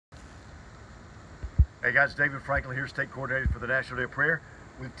Hey guys, David Franklin here, State Coordinator for the National Day of Prayer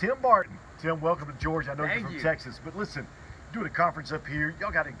with Tim Barton. Tim, welcome to Georgia. I know you're from Texas, but listen, doing a conference up here,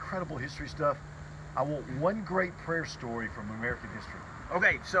 y'all got incredible history stuff. I want one great prayer story from American history.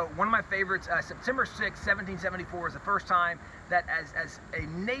 Okay, so one of my favorites, September 6, 1774 is the first time that as a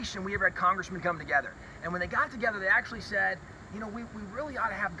nation we ever had congressmen come together. And when they got together, they actually said, you know, we really ought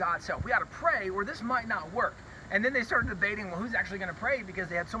to have God's help. We ought to pray or this might not work. And then they started debating, well, who's actually going to pray, because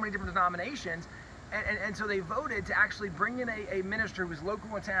they had so many different denominations. And so they voted to actually bring in a minister who was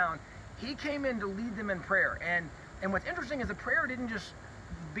local in town. He came in to lead them in prayer. And what's interesting is the prayer didn't just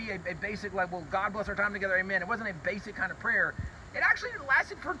be a basic, like, well, God bless our time together, amen. It wasn't a basic kind of prayer. It actually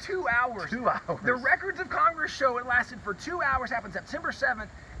lasted for 2 hours. 2 hours. The records of Congress show it lasted for 2 hours, happened September 7th,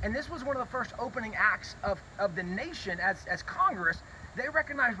 and this was one of the first opening acts of the nation as Congress. They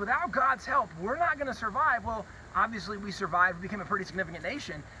recognized without God's help, we're not going to survive. Well, obviously we survived, we became a pretty significant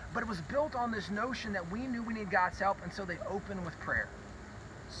nation, but it was built on this notion that we knew we needed God's help, and so they opened with prayer.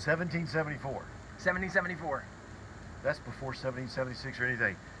 1774. 1774. That's before 1776 or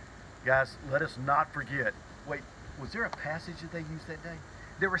anything. Guys, let us not forget. Wait, was there a passage that they used that day?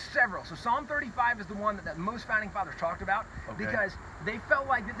 There were several. So Psalm 35 is the one that most founding fathers talked about, because they felt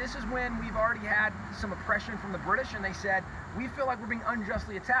like that this is when we've already had some oppression from the British, and they said, we feel like we're being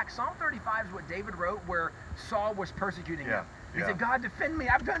unjustly attacked. Psalm 35 is what David wrote where Saul was persecuting him. He said, God, defend me.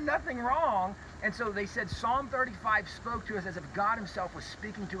 I've done nothing wrong. And so they said Psalm 35 spoke to us as if God himself was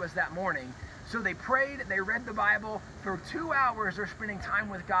speaking to us that morning. So they prayed, they read the Bible. For 2 hours, they're spending time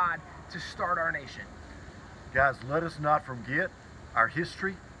with God to start our nation. Guys, let us not forget our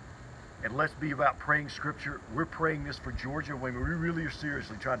history, and let's be about praying Scripture. We're praying this for Georgia when we really are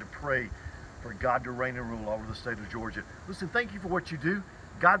seriously trying to pray for God to reign and rule over the state of Georgia. Listen, thank you for what you do.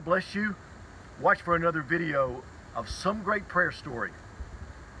 God bless you. Watch for another video of some great prayer story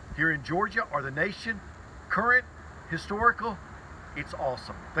here in Georgia or the nation, current, historical. It's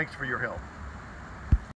awesome. Thanks for your help.